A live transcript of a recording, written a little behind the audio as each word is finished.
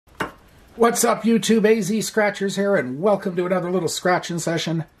What's up, YouTube? AZ Scratchers here, and welcome to another little scratching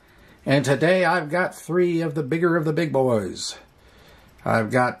session. And today I've got three of the bigger of the big boys. I've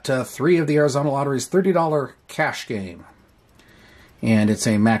got three of the Arizona Lottery's $30 cash game. And it's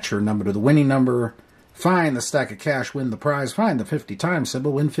a match your number to the winning number. Find the stack of cash, win the prize. Find the 50 times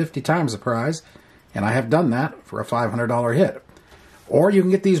symbol, win 50 times the prize. And I have done that for a $500 hit. Or you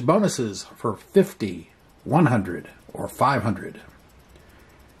can get these bonuses for 50, 100, or 500.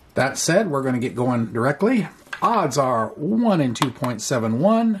 That said, we're going to get going directly. Odds are 1 in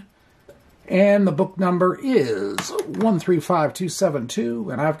 2.71. And the book number is 135272.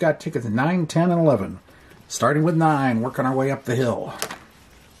 And I've got tickets 9, 10, and 11. Starting with 9, working our way up the hill.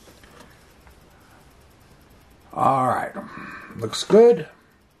 Alright, looks good.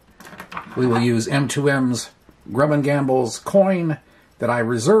 We will use M2M's Grub & Gamble's coin that I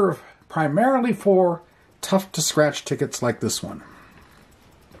reserve primarily for tough to scratch tickets like this one.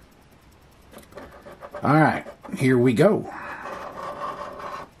 Alright, here we go.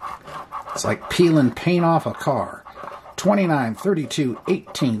 It's like peeling paint off a car. 29, 32,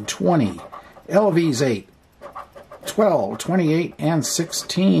 18, 20, LV's 8, 12, 28, and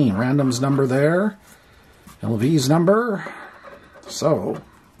 16. Random's number there. LV's number. So,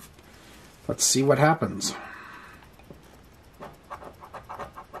 let's see what happens.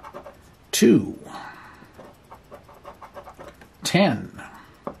 2, 10,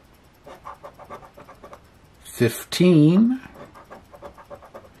 15,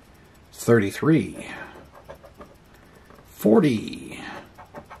 33, 40,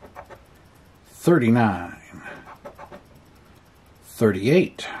 39,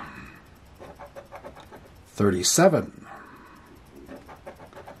 38, 37,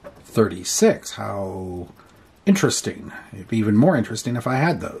 36. How interesting. It'd be even more interesting if I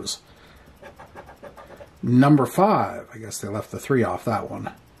had those. Number 5. I guess they left the 3 off that one.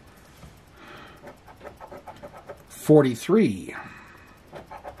 43.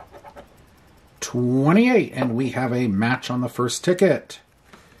 28. And we have a match on the first ticket.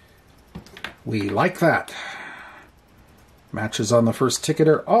 We like that. Matches on the first ticket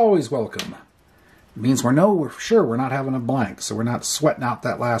are always welcome. It means we're sure we're not having a blank, so we're not sweating out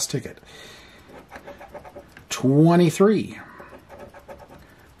that last ticket. 23.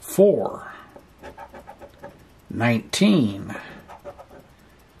 4. 19.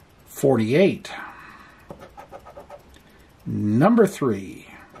 48. Number 3.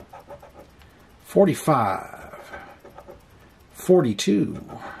 45. 42.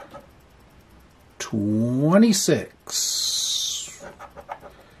 26.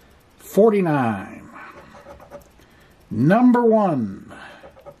 49. Number 1.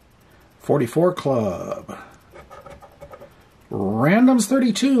 44 Club. Random's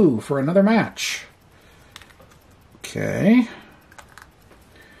 32 for another match. Okay.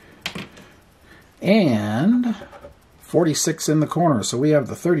 And 46 in the corner. So we have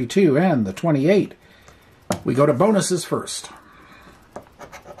the 32 and the 28. We go to bonuses first.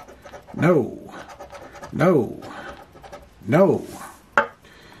 No. No. No.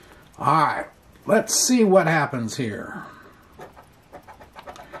 Alright. Let's see what happens here.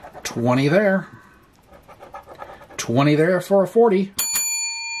 20 there. 20 there for a 40.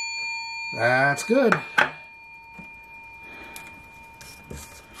 That's good.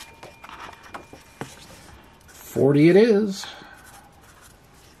 $40 it is.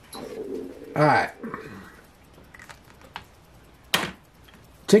 Alright.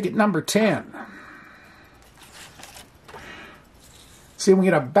 Ticket number 10. See if we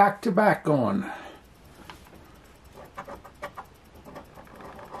get a back-to-back going.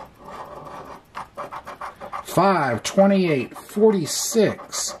 $5, $28,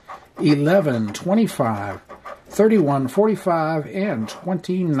 $46, $11, $25, $31, $45, and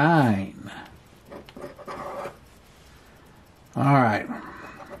 $29. Alright.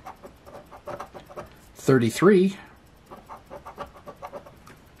 33,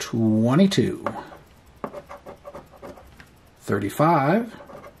 22, 35,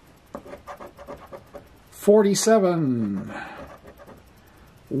 47,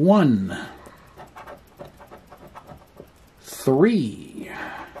 1, 3,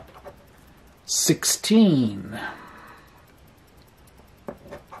 16,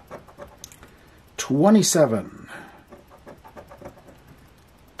 27,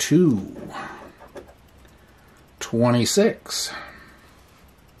 2, 26,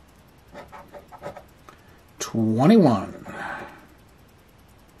 21,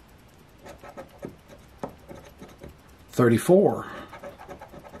 34,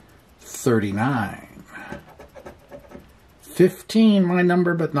 39, 15, my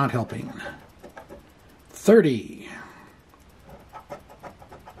number, but not helping. 30,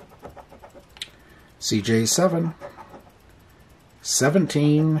 CJ 7,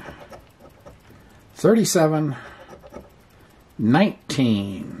 17, 37,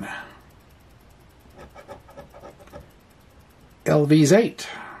 19. LV's 8.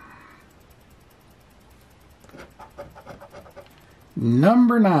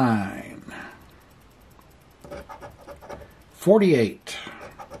 Number 9. 48.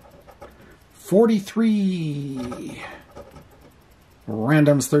 43.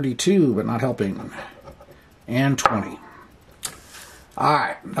 Randoms 32, but not helping. And 20.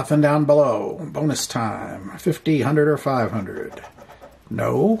 Alright, nothing down below. Bonus time. 50, 100, or 500.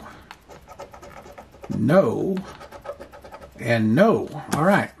 No. No. And no.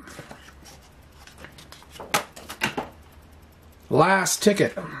 Alright. Last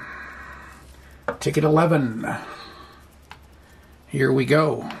ticket. Ticket 11. Here we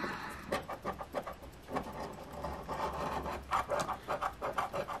go.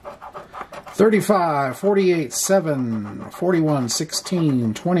 $35, $48, $7, $41,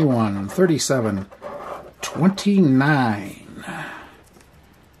 $16, $21, $37, $29.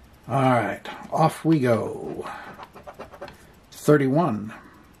 All right, off we go. $31,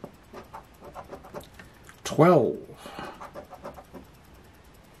 $12,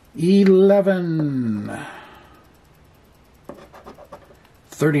 $11,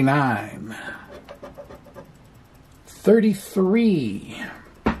 $39, $33,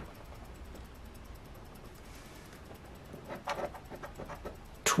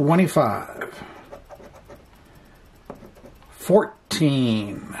 $25,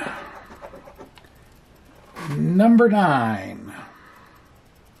 $14, number 9,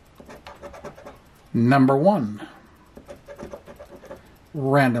 number 1,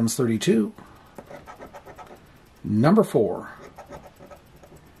 randoms 32, number 4,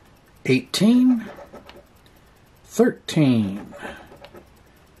 18, 13,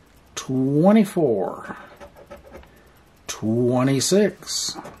 24,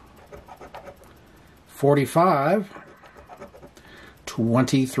 26, 45,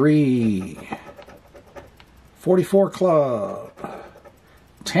 23, 44 club,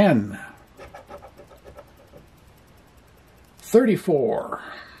 10, 34,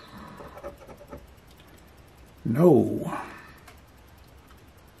 no,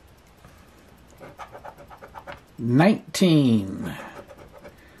 19,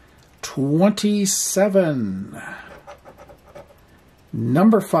 27,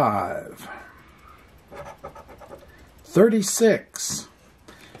 number 5, 36,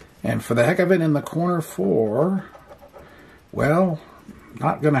 and for the heck of it in the corner 4, well,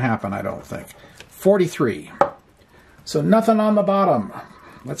 not going to happen, I don't think, 43. So nothing on the bottom.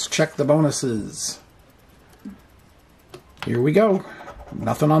 Let's check the bonuses. Here we go.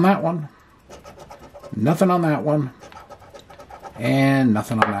 Nothing on that one. Nothing on that one. And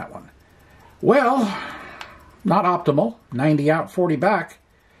nothing on that one. Well, not optimal. 90 out, 40 back.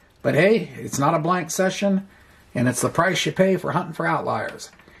 But hey, it's not a blank session, and it's the price you pay for hunting for outliers.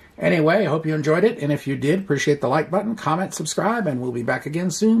 Anyway, I hope you enjoyed it, and if you did, appreciate the like button, comment, subscribe, and we'll be back again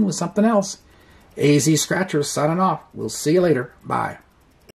soon with something else. AZ Scratchers signing off. We'll see you later. Bye.